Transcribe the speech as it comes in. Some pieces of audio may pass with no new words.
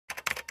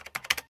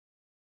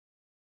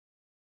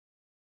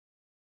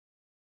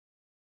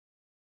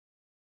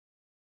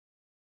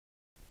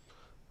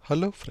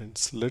Hello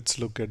friends, let's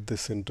look at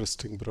this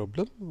interesting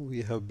problem.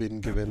 We have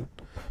been given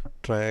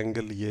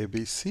triangle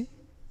ABC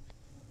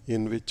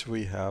in which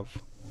we have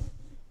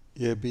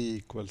AB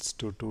equals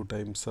to 2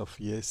 times of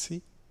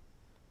AC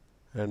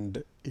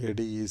and AD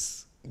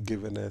is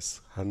given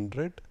as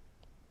 100.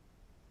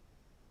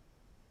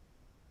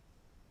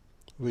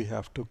 We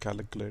have to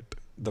calculate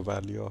the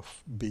value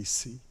of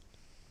BC.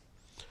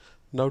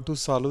 Now to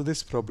solve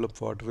this problem,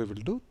 what we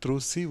will do, through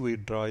C we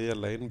draw a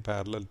line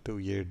parallel to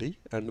AD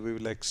and we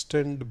will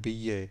extend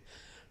BA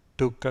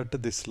to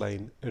cut this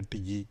line at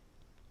E.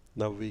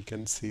 Now we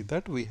can see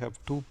that we have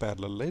two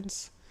parallel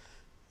lines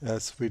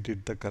as we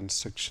did the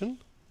construction.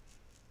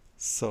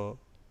 So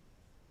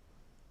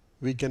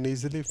we can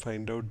easily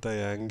find out the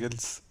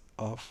angles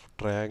of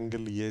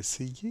triangle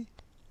ACE.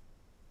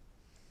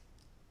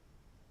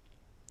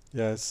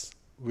 As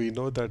we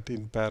know that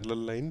in parallel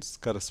lines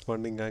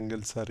corresponding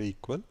angles are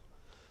equal.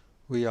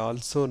 We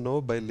also know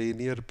by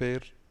linear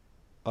pair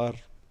or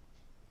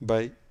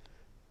by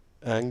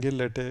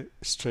angle at a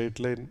straight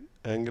line,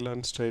 angle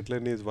on straight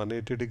line is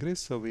 180 degrees.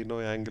 So we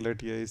know angle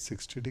at A is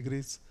 60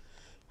 degrees.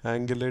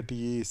 Angle at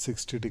E is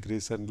 60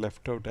 degrees and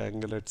left out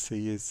angle at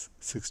C is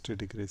 60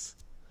 degrees.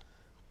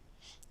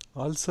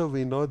 Also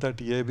we know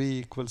that AB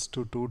equals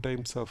to 2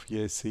 times of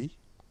AC.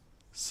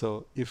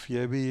 So if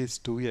AB is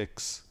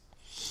 2x,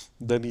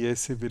 then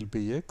AC will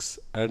be x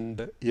and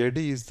AD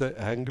is the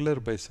angular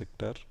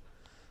bisector.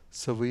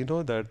 So we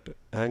know that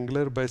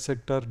angular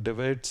bisector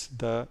divides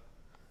the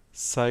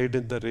side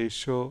in the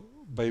ratio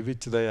by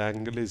which the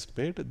angle is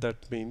made.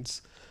 That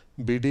means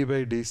BD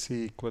by DC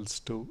equals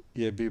to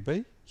AB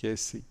by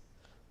AC.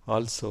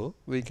 Also,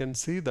 we can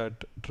see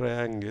that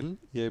triangle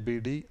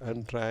ABD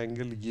and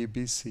triangle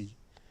EBC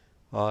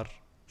are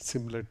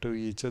similar to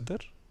each other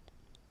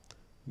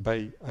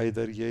by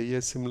either AA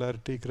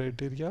similarity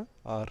criteria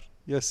or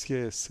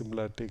SAS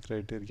similarity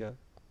criteria.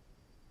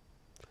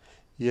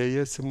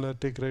 AA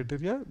similarity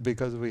criteria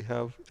because we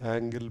have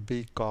angle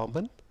B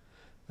common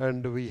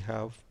and we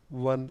have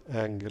one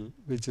angle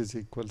which is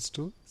equals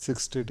to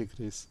 60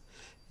 degrees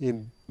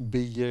in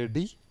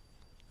BAD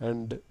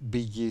and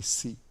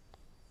BAC.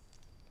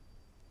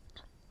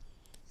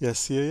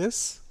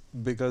 SAS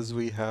because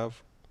we have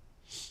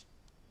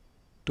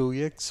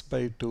 2x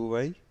by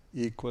 2y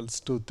equals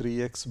to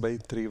 3x by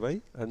 3y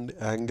and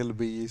angle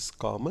B is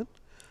common.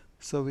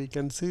 So we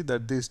can see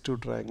that these two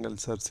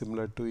triangles are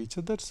similar to each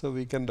other. So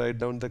we can write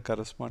down the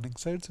corresponding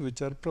sides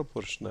which are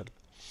proportional.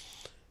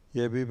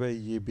 AB by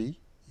EB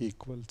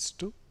equals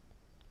to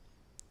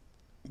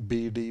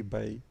BD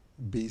by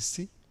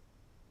BC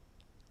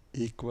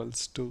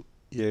equals to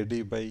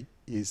AD by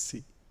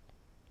EC.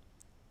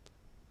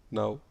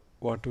 Now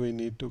what we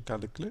need to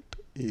calculate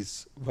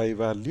is y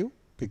value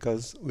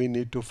because we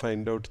need to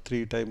find out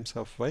 3 times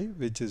of y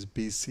which is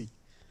BC.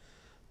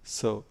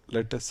 So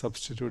let us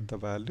substitute the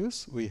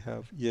values. We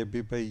have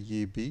AB by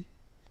EB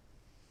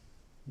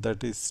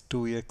that is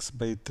 2x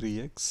by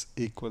 3x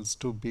equals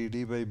to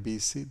BD by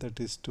BC that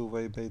is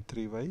 2y by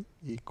 3y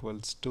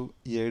equals to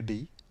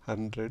AD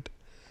 100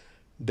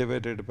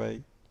 divided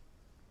by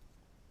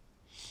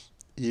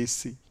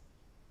EC.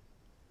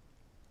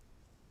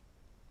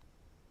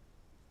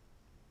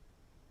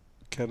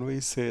 Can we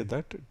say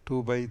that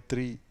 2 by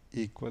 3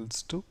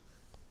 equals to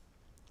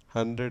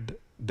 100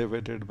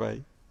 divided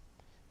by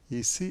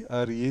EC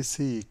or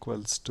EC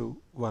equals to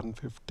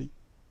 150.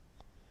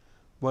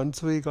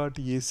 Once we got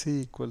EC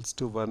equals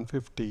to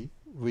 150,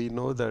 we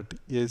know that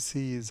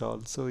AC is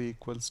also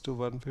equals to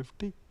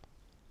 150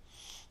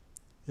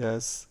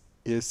 as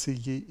ACE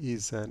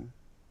is an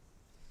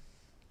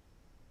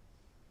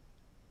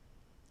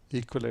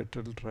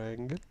equilateral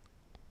triangle.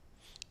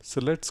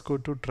 So let's go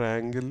to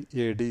triangle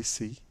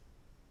ADC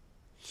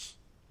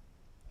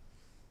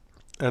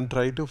and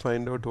try to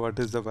find out what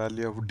is the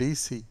value of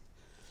DC.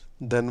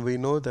 Then we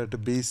know that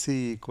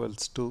BC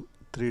equals to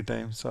 3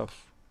 times of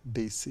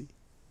DC.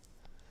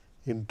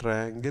 In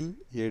triangle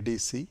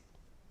ADC,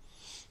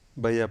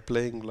 by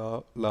applying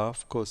law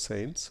of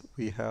cosines,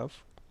 we have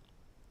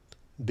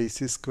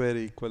DC square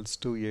equals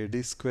to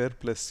AD square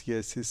plus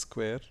AC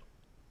square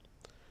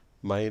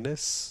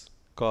minus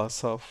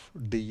cos of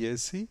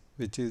DAC,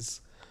 which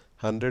is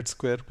 100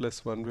 square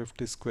plus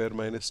 150 square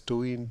minus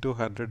 2 into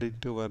 100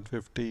 into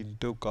 150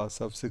 into cos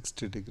of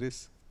 60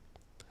 degrees.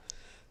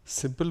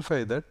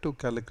 Simplify that to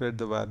calculate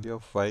the value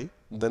of y,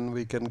 then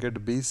we can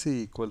get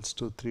BC equals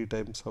to 3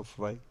 times of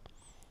y.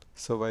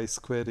 So y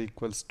square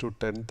equals to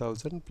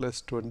 10,000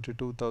 plus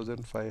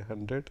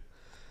 22,500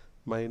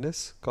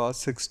 minus cos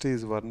 60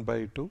 is 1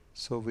 by 2.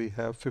 So we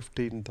have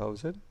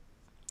 15,000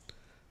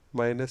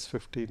 minus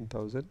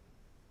 15,000.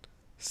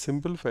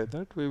 Simplify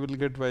that, we will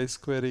get y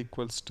square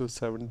equals to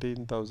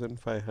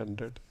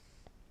 17,500.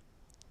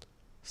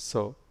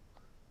 So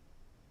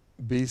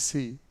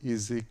BC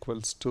is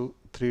equals to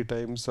 3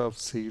 times of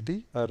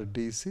CD or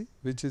DC,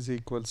 which is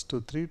equals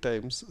to 3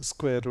 times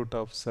square root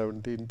of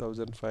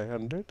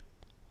 17,500.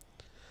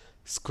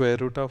 Square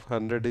root of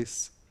 100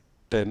 is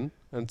 10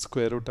 and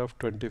square root of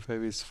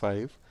 25 is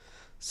 5.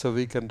 So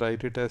we can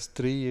write it as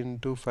 3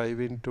 into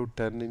 5 into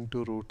 10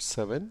 into root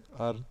 7,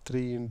 or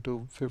 3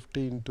 into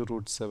 50 into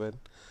root 7,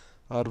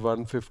 or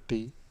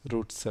 150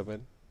 root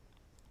 7.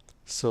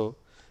 So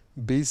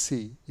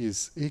BC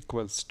is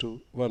equals to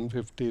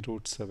 150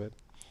 root 7.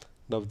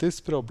 Now this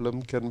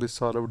problem can be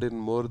solved in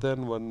more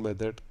than one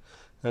method,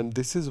 and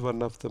this is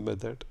one of the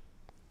method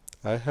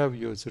I have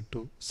used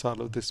to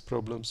solve this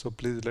problem. So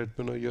please let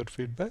me know your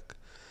feedback.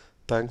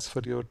 Thanks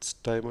for your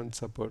time and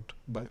support.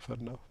 Bye for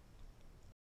now.